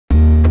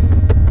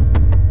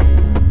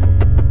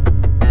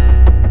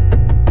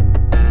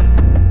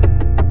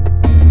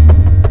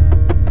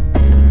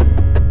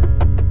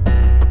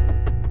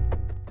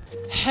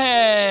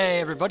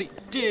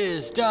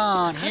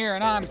Disdonn here,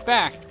 and I'm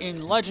back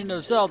in Legend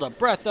of Zelda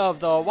Breath of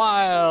the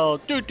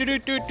Wild. Do do do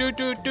do do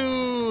do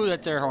do.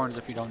 That's air horns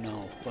if you don't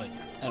know, but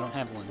I don't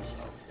have one, so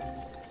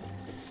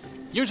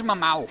use my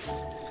mouth.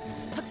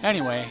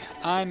 Anyway,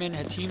 I'm in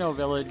Hateno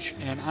Village,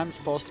 and I'm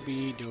supposed to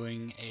be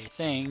doing a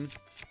thing.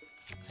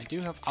 I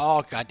do have.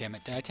 Oh god damn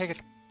it! Did I take it?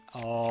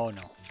 Oh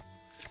no.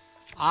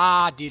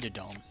 Ah,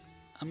 Disdonn.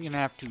 I'm gonna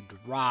have to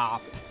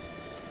drop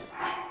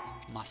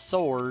my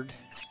sword.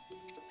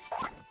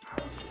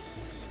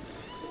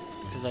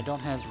 Because I don't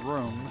have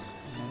room,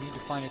 and I need to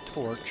find a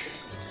torch.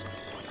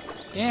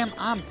 Damn,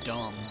 I'm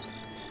dumb.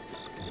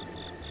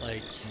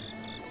 Like...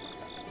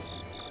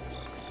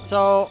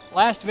 So,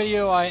 last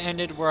video I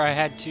ended where I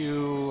had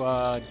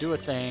to do a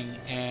thing,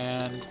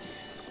 and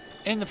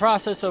in the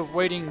process of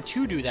waiting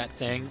to do that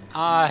thing,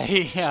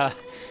 I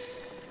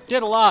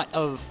did a lot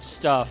of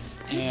stuff,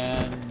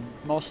 and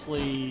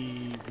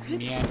mostly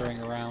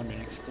meandering around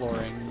and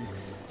exploring.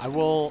 I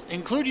will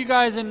include you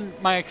guys in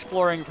my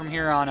exploring from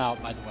here on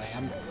out, by the way.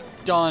 I'm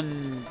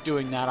done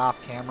doing that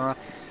off camera.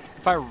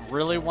 If I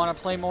really want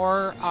to play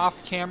more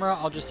off camera,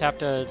 I'll just have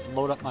to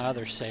load up my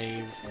other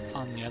save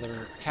on the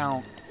other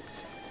account.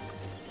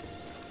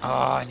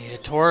 Oh, I need a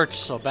torch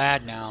so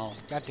bad now.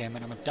 God damn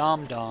it, I'm a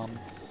dumb.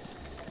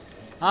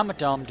 I'm a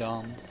dumb.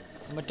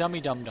 I'm a dummy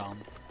dumb.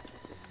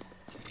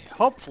 Okay,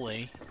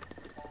 hopefully,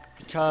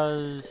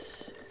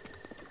 because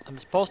I'm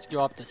supposed to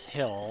go up this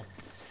hill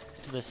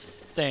to this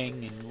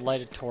thing and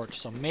light a torch,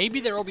 so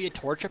maybe there will be a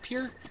torch up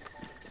here?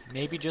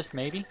 Maybe, just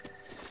maybe.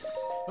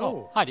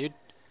 Oh, hi, dude.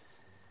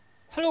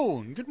 Hello,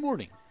 and good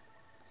morning.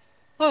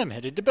 I'm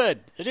headed to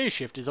bed. The day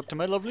shift is up to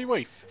my lovely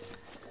wife.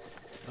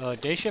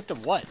 Day shift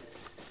of what?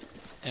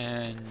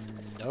 And,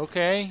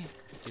 okay.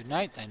 Good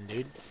night then,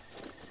 dude.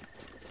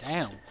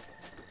 Damn.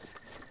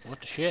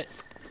 What the shit?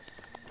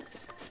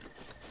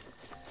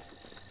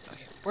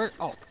 Okay, where?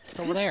 Oh, it's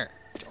over there.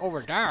 It's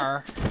over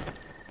there?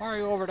 Why are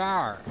you over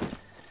there?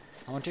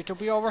 I want you to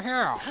be over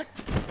here. Over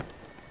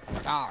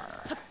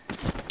there.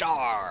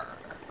 Dar.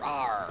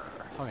 Rar.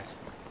 Okay.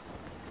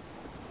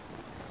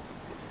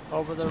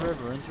 Over the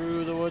river and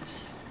through the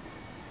woods.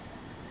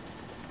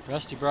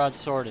 Rusty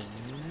broadsword is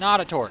not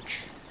a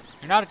torch.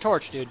 You're not a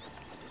torch, dude.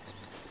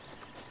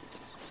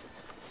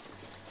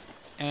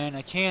 And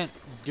I can't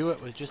do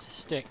it with just a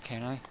stick,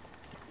 can I?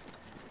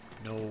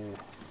 No.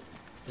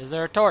 Is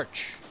there a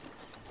torch?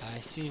 I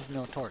sees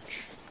no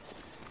torch.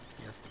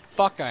 You're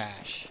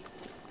fuck-ash.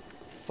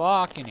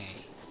 Fucking A.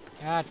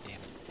 God damn it.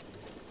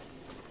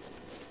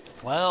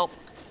 Well,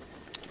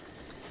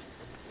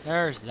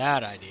 there's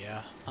that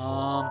idea.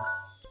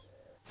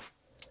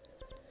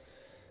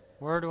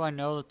 Where do I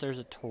know that there's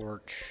a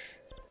torch?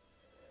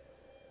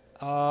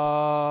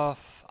 Fuck.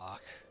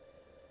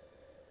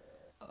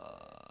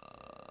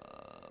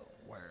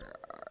 Where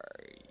are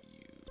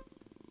you?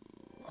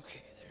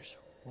 Okay, there's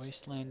a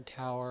Wasteland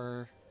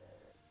Tower.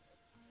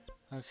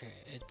 Okay,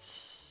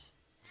 it's...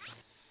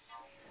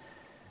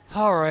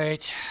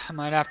 Alright, I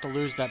might have to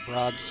lose that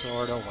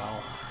broadsword, oh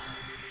well.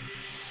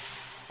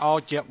 I'll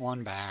get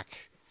one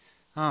back.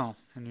 Oh,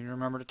 I need to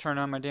remember to turn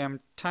on my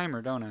damn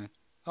timer, don't I?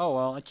 Oh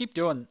well, I keep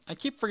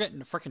forgetting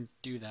to frickin'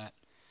 do that.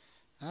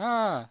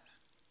 Ah.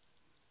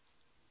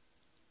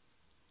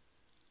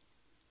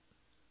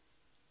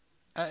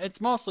 It's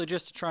mostly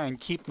just to try and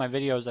keep my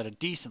videos at a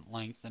decent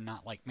length and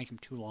not, like, make them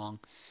too long.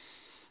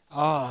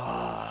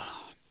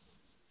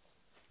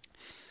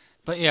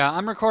 But yeah,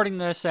 I'm recording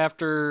this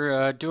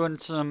after doing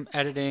some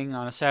editing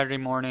on a Saturday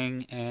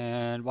morning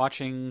and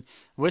watching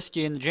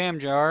Whiskey in the Jam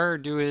Jar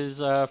do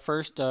his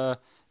first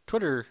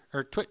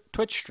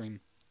Twitch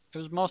stream. It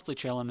was mostly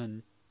chilling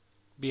and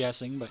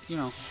BSing, but you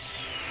know.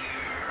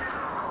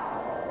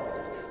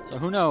 So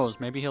who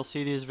knows? Maybe he'll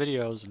see these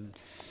videos and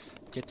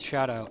get the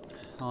shout out.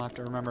 I'll have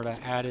to remember to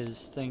add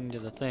his thing to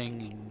the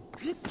thing,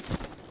 and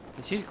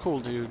because he's a cool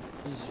dude.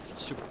 He's a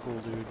super cool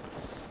dude.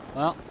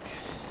 Well,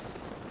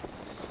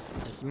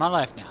 this is my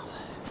life now.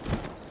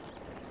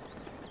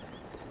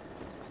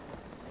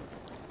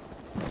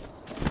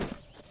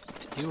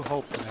 I do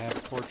hope that I have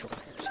a torch over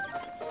here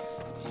somewhere.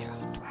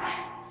 Yeah, a torch.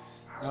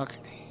 Okay.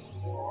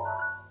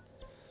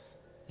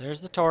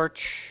 There's the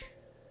torch.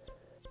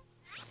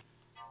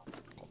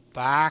 Go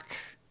back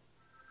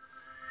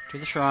to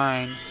the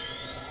shrine.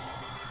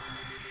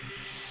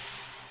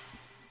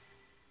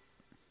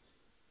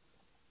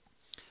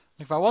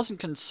 If I wasn't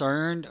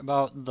concerned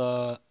about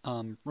the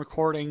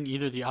recording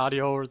either the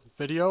audio or the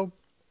video,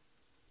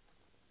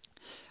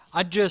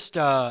 I'd just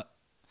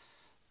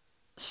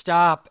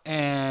stop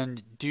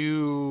and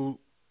do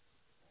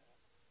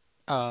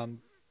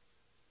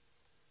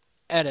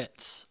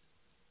edits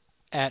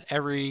at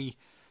every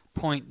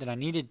point that I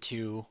needed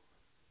to,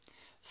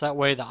 so that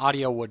way the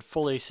audio would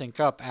fully sync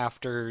up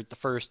after the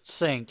first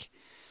sync.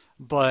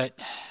 But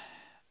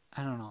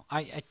I don't know,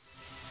 I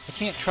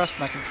can't trust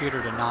my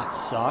computer to not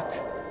suck,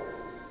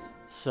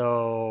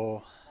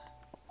 so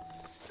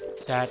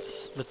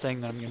that's the thing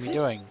that I'm going to be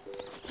doing.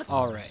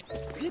 Alright.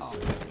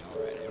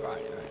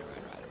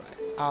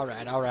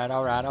 Alright.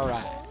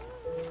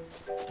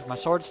 My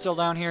sword's still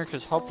down here,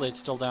 because hopefully it's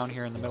still down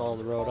here in the middle of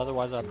the road.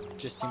 Otherwise, I'm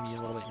just going to be a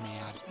little bit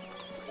mad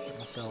at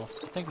myself.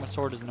 I think my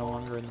sword is no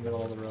longer in the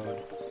middle of the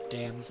road.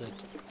 Damns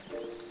it.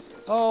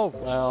 Oh,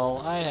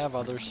 well, I have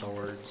other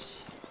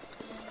swords.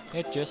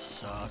 It just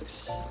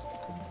sucks.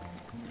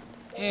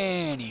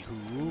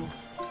 Anywho,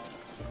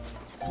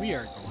 we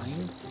are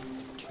going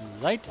to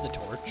light the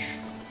torch.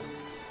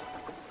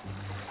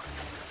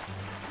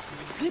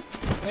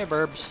 Hey,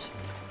 Burbs.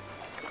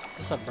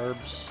 What's up,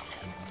 Burbs?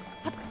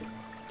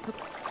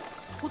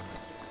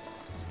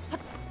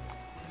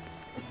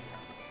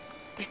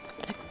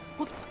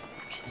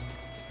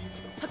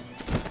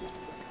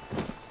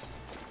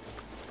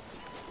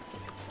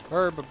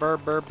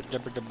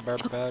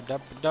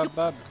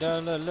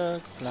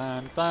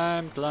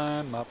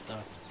 Climb up the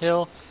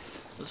hill.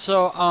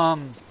 So,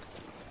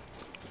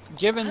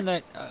 given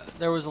that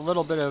there was a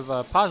little bit of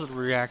a positive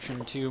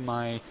reaction to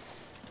my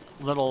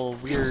little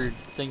weird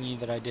thingy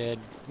that I did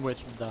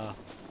with the,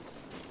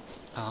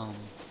 okay,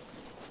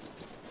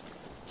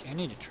 I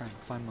need to try and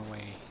find my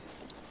way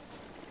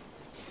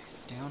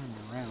down and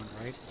around,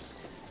 right?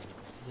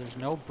 Because there's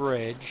no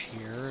bridge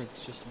here,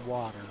 it's just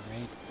water,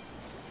 right?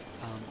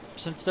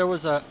 Since there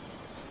was a...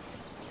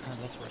 Oh,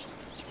 that's worse.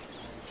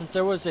 Since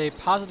there was a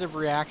positive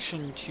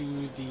reaction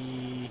to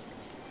the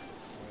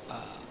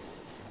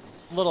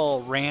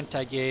little rant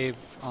I gave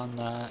on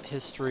the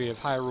history of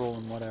Hyrule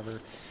and whatever,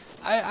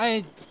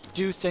 I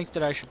do think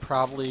that I should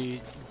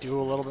probably do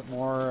a little bit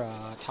more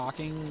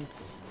talking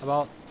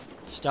about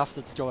stuff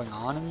that's going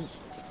on in,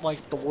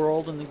 like, the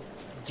world and the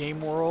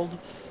game world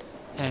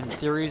and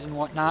theories and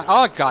whatnot.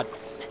 Oh, God.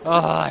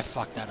 Oh, I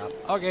fucked that up.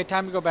 Okay,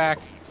 time to go back.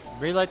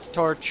 Relight the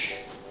torch.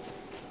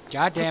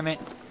 God damn it.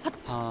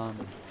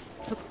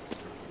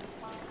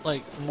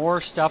 Like,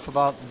 more stuff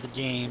about the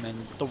game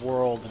and the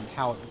world and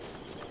how it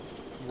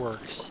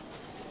works.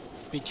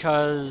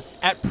 Because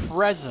at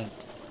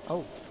present...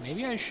 Oh,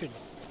 maybe I should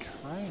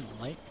try and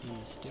light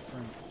these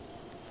different...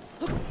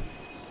 I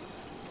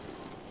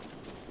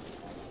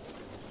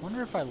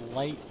wonder if I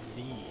light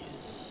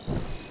these.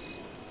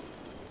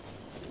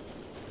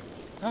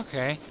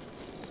 Okay.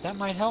 That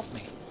might help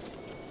me.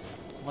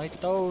 Light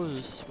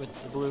those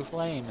with the blue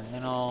flame, and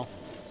then I'll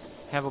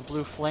have a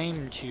blue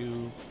flame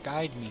to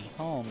guide me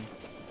home.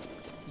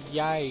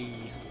 Yay!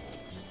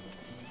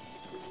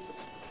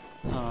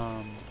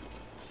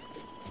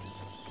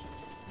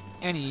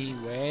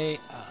 Anyway,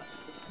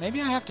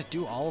 maybe I have to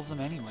do all of them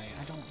anyway.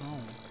 I don't know.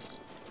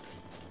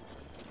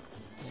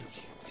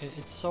 Like,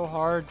 it's so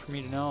hard for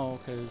me to know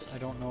because I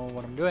don't know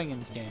what I'm doing in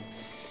this game,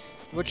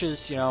 which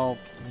is, you know,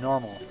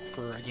 normal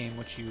for a game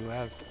which you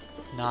have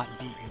not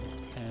beaten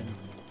and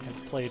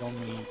have played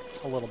only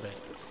a little bit.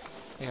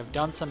 I have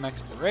done some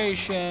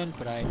exploration,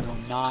 but I know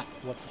not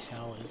what the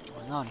hell is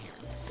going on here.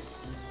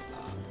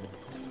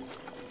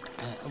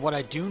 What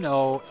I do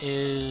know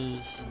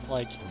is,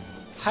 like,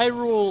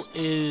 Hyrule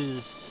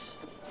is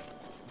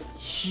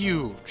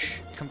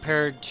huge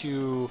compared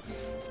to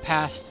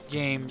past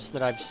games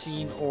that I've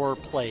seen or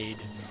played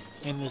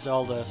in the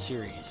Zelda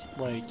series.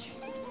 Like,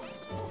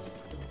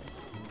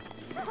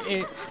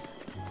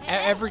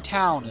 every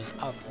town is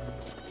a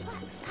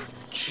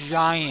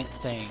giant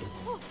thing.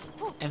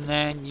 And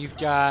then you've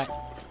got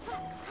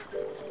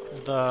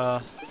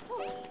the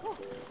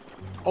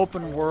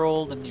open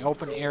world and the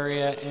open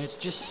area, and it's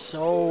just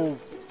so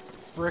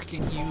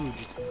freaking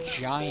huge. It's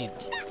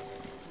giant.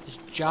 It's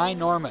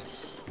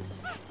ginormous.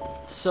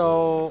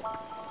 So,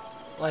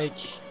 like,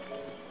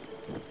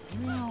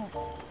 maybe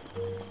I'll...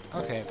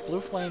 Okay,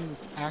 blue flame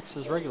acts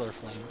as regular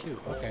flame too.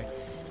 Okay,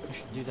 I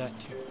should do that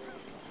too.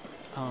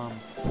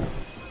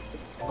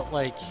 But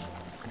like,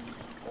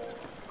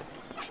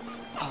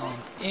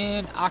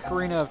 in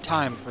Ocarina of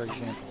Time, for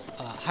example,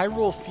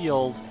 Hyrule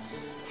Field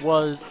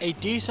was a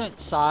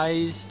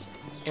decent-sized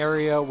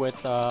area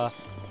with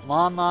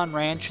Lon Lon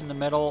Ranch in the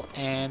middle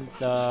and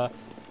the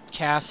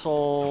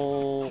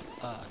castle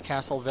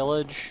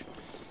village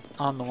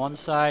on the one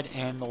side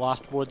and the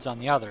Lost Woods on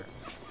the other.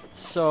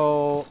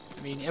 So,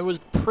 I mean, it was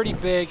pretty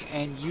big,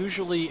 and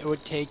usually it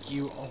would take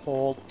you a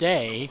whole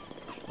day,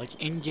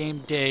 like in-game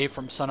day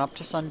from sunup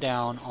to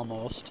sundown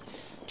almost,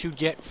 to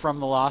get from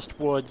the Lost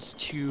Woods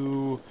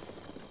to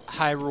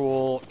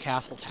Hyrule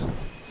Castletown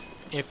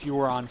if you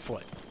were on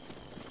foot.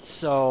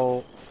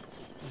 So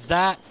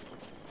that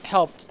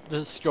helped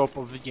the scope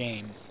of the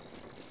game,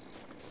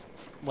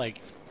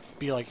 like,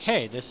 be like,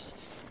 hey, this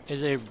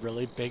is a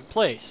really big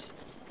place.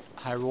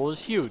 Hyrule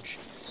is huge.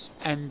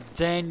 And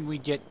then we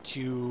get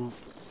to...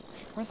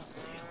 Where the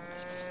hell am I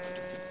supposed to be?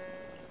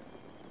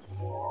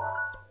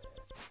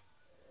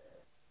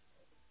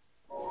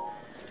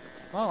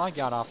 Well, I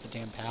got off the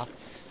damn path.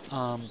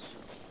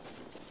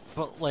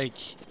 But, like,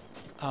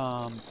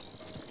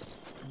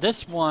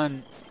 this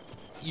one,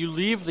 you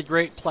leave the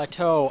Great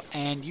Plateau,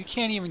 and you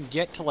can't even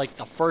get to, like,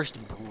 the first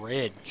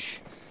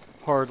bridge,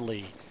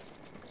 hardly.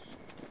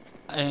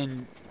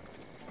 And,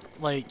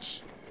 like,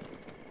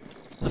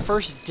 the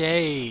first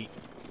day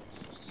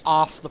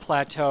off the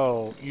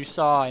plateau, you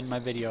saw in my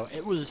video,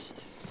 it was...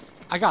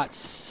 I got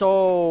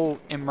so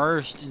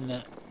immersed in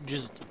the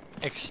just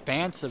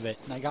expanse of it,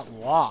 and I got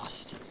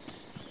lost.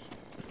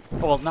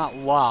 Well, not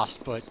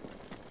lost, but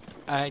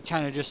I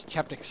kind of just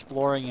kept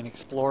exploring and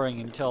exploring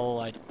until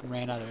I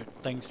ran out of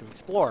things to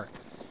explore.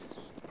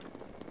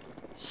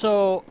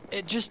 So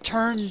it just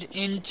turned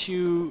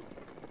into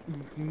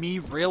me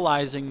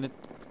realizing that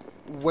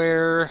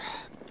where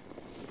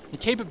the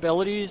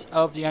capabilities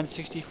of the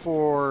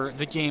N64,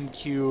 the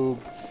GameCube,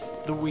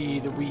 the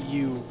Wii, the Wii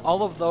U,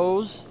 all of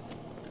those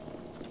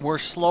were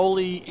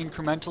slowly,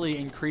 incrementally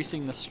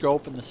increasing the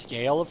scope and the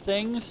scale of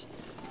things.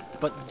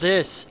 But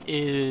this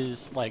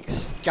is like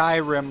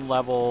Skyrim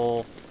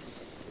level,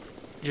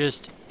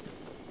 just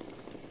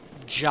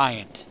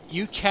giant.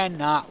 You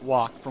cannot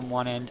walk from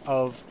one end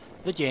of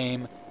the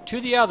game to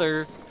the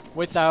other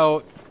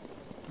without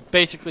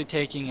basically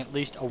taking at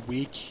least a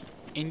week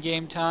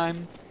in-game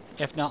time,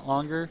 if not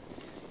longer.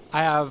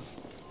 I have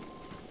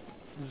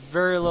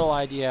very little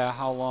idea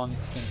how long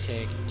it's going to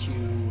take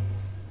to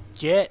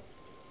get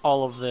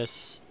all of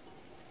this.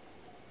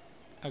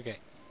 Okay,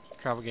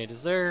 travel gate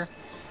is there.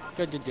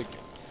 Good, good, good,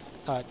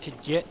 good. To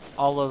get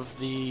all of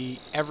the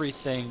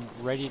everything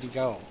ready to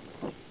go,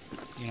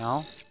 you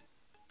know?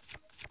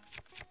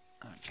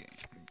 Okay,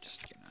 I'm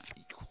just gonna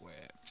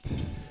equip.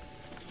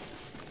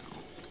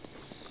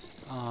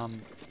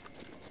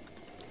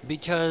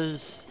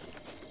 Because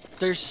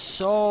there's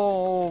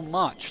so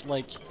much,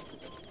 like,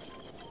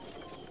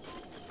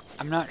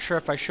 I'm not sure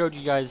if I showed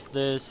you guys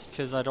this,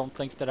 because I don't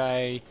think that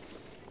I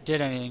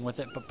did anything with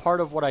it, but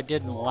part of what I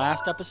did in the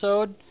last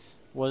episode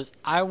was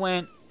I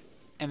went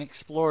and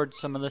explored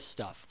some of this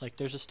stuff. Like,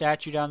 there's a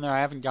statue down there.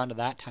 I haven't gone to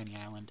that tiny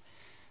island,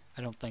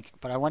 I don't think,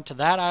 but I went to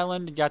that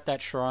island and got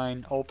that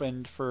shrine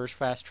opened for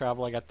fast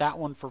travel. I got that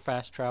one for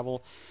fast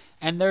travel,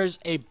 and there's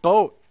a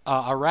boat,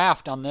 a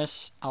raft on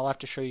this. I'll have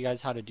to show you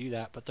guys how to do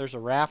that, but there's a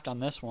raft on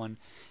this one,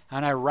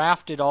 and I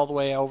rafted all the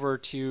way over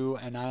to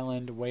an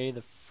island way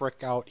the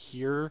frick out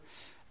here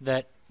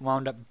that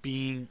wound up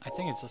being, I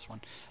think it's this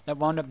one, that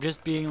wound up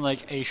just being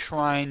like a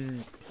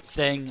shrine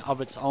thing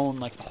of its own,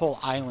 like the whole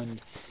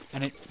island,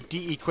 and it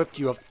de-equipped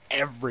you of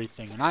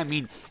everything, and I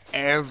mean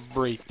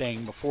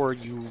everything before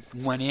you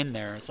went in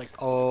there. It's like,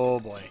 oh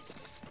boy.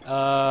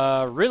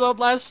 Reload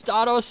last,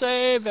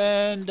 autosave,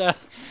 and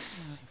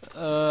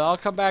I'll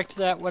come back to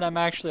that when I'm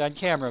actually on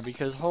camera,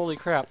 because holy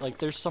crap, like,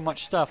 there's so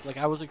much stuff. Like,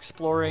 I was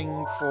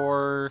exploring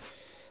for,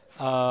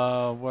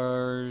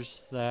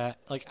 where's that?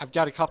 Like, I've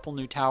got a couple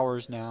new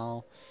towers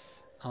now.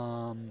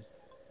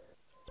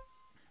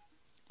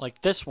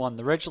 Like this one,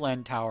 the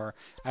Ridgeland Tower.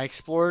 I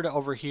explored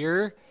over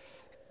here,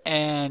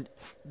 and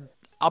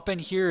up in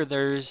here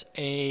there's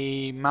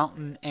a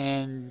mountain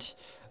and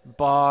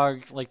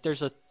bog. Like,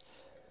 there's a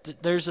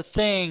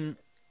thing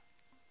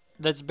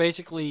that's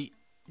basically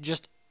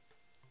just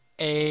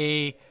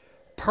a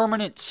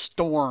permanent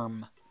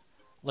storm,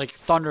 like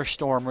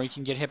thunderstorm, where you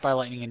can get hit by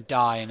lightning and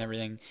die and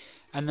everything.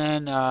 And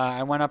then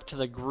I went up to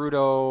the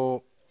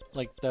Gerudo,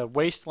 like the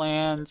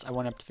wastelands. I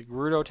went up to the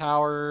Gerudo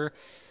Tower.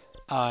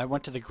 I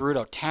went to the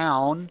Gerudo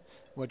Town,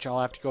 which I'll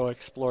have to go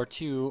explore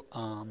too.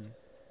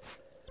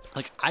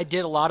 Like, I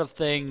did a lot of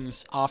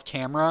things off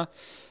camera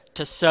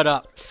to set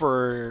up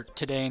for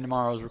today and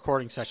tomorrow's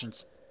recording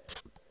sessions.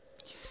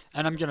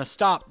 And I'm going to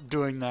stop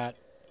doing that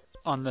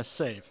on this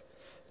save,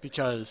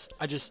 because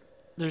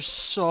there's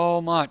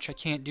so much, I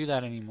can't do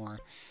that anymore.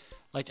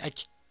 Like, I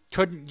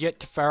couldn't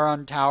get to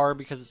Pharaon Tower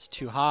because it's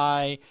too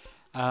high.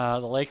 The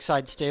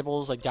Lakeside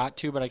Stables I got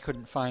to, but I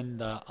couldn't find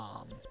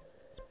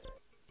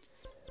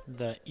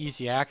the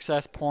easy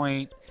access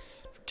point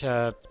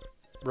to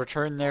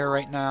return there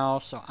right now,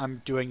 so I'm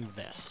doing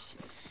this.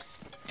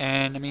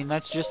 And, I mean,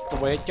 that's just the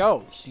way it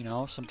goes, you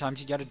know?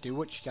 Sometimes you gotta do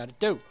what you gotta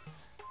do.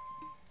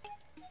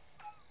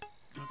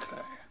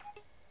 Okay.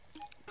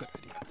 Good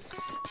idea.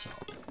 So,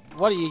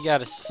 what do you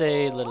gotta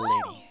say, little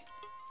lady?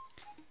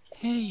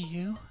 Hey,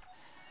 you.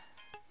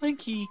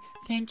 Linky,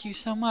 thank you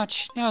so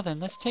much. Now then,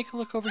 let's take a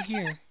look over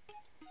here.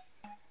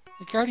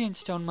 The Guardian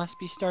Stone must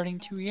be starting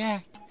to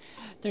react.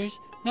 There's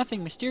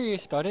nothing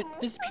mysterious about it.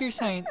 This is pure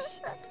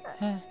science.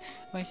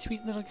 My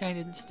sweet little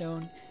Guardian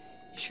Stone.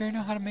 You sure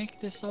know how to make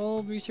this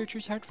old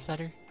researcher's heart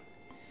flutter.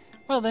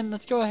 Well then,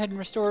 let's go ahead and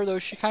restore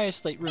those Shekiah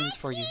Slate runes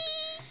for you.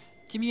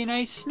 Give me a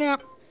nice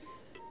snap.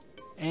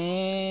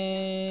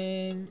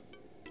 And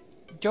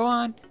go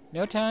on.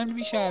 No time to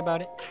be shy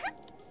about it.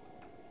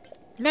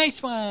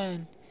 Nice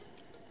one!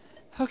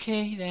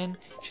 Okay then,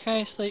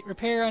 Shekiah Slate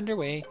repair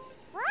underway.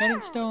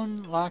 Guardian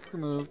Stone lock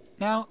removed.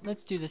 Now,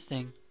 let's do this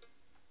thing.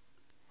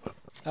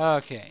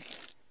 Okay.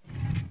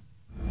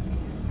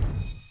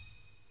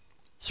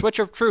 Switch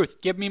of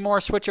Truth. Give me more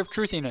Switch of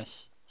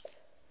Truthiness.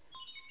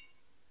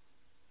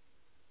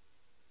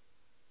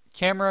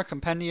 Camera,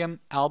 Compendium,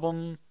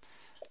 Album,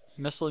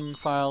 Missing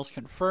Files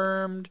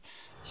confirmed.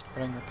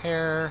 Starting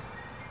repair.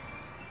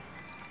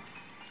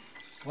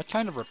 What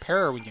kind of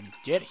repair are we going to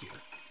get here?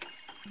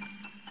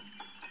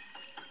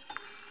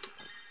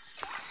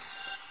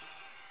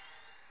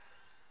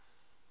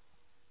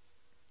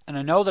 And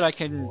I know that I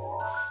can...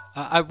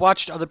 I've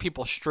watched other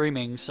people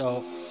streaming,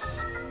 so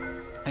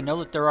I know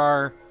that there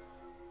are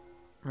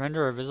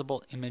Render a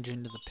visible image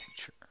into the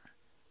picture.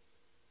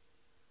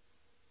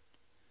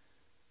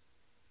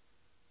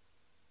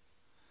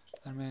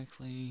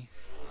 Automatically.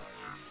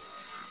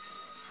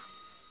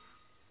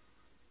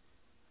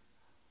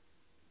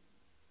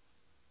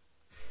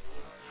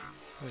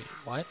 Wait,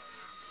 what?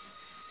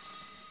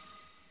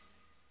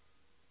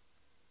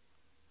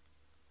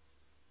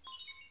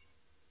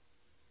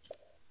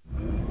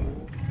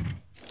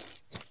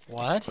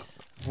 What?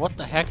 What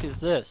the heck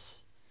is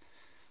this?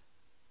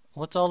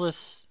 What's all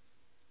this?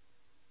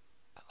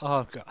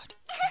 Oh god.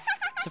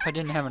 As if I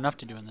didn't have enough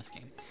to do in this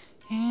game.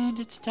 And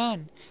it's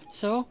done.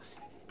 So,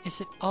 is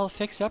it all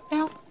fixed up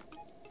now?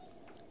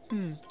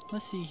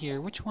 Let's see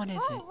here. Which one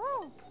is it?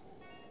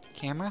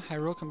 Camera,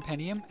 Hyrule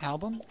Compendium,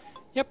 album?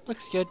 Yep,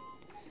 looks good.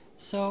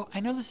 So, I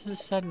know this is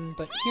sudden,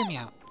 but hear me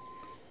out.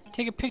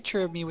 Take a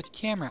picture of me with the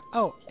camera.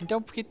 Oh, and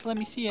don't forget to let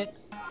me see it.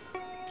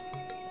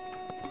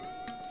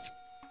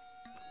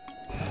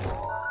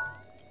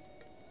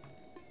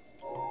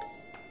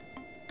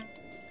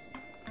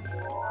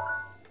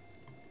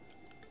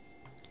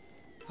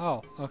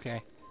 Oh,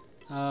 okay.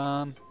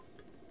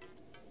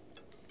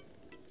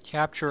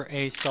 Capture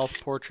a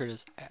self-portrait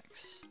as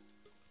X.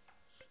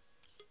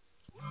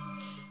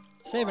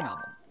 Save an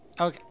album.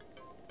 Okay.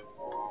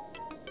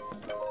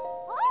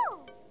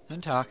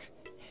 Don't talk.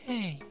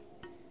 Hey,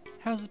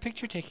 how's the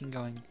picture taking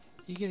going?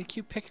 You get a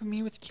cute pic of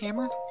me with the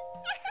camera?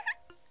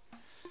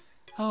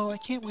 Oh, I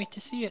can't wait to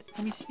see it.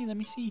 Let me see, let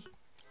me see.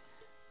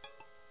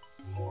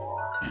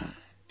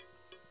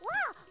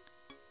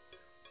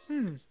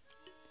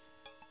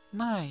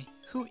 My,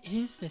 who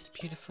is this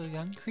beautiful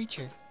young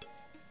creature?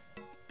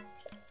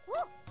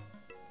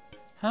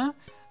 Huh?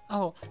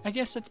 Oh, I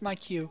guess that's my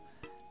cue.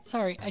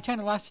 Sorry, I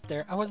kinda lost it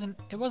there. It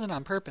wasn't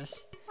on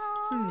purpose.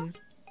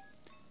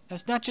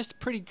 There's not just a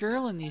pretty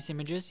girl in these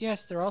images.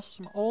 Yes, there are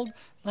also some old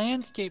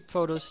landscape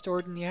photos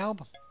stored in the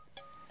album.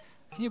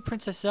 I knew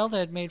Princess Zelda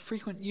had made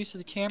frequent use of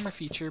the camera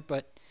feature,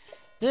 but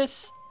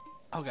this...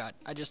 Oh god,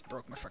 I just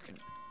broke my frickin'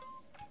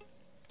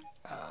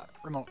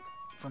 remote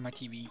from my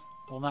TV.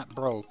 Well, not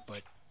broke,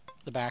 but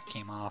the back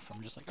came off.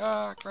 I'm just like,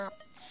 ah, crap.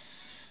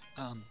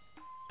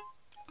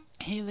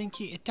 Hey,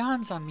 Linky, it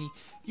dawns on me.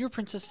 You're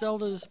Princess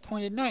Zelda's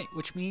appointed knight,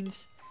 which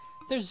means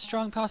there's a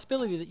strong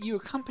possibility that you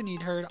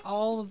accompanied her to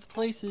all of the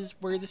places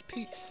where these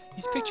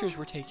pictures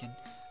were taken.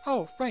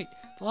 Oh, right.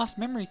 The lost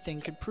memory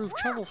thing could prove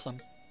troublesome.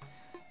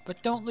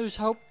 But don't lose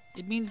hope.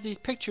 It means these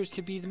pictures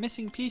could be the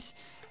missing piece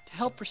to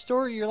help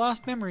restore your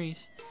lost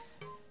memories.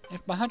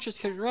 If my hunch is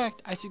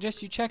correct, I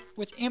suggest you check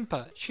with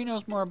Impa. She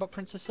knows more about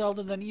Princess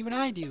Zelda than even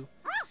I do.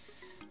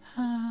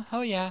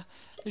 Oh yeah,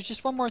 there's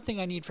just one more thing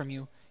I need from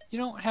you. You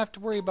don't have to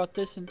worry about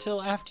this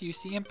until after you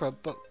see Impa,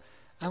 but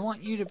I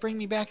want you to bring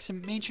me back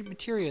some ancient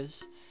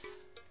materials.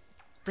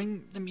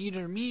 Bring them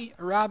either to me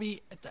or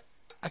Robbie at the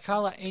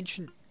Akala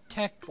Ancient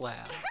Tech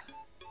Lab.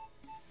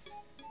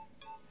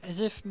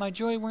 As if my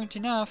joy weren't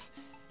enough,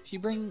 if you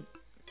bring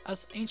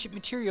us ancient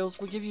materials,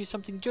 we'll give you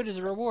something good as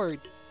a reward.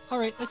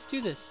 Alright, let's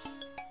do this.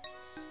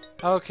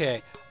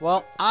 Okay,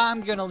 well,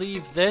 I'm gonna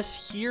leave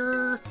this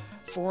here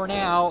for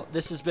now.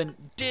 This has been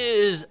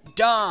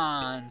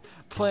Disdonn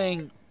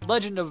playing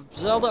Legend of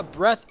Zelda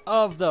Breath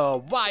of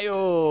the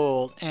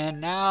Wild.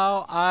 And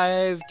now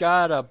I've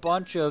got a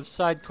bunch of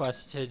side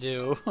quests to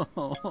do.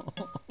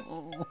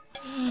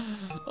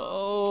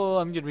 Oh,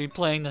 I'm gonna be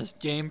playing this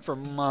game for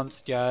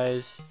months,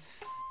 guys.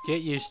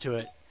 Get used to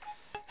it.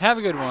 Have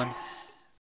a good one.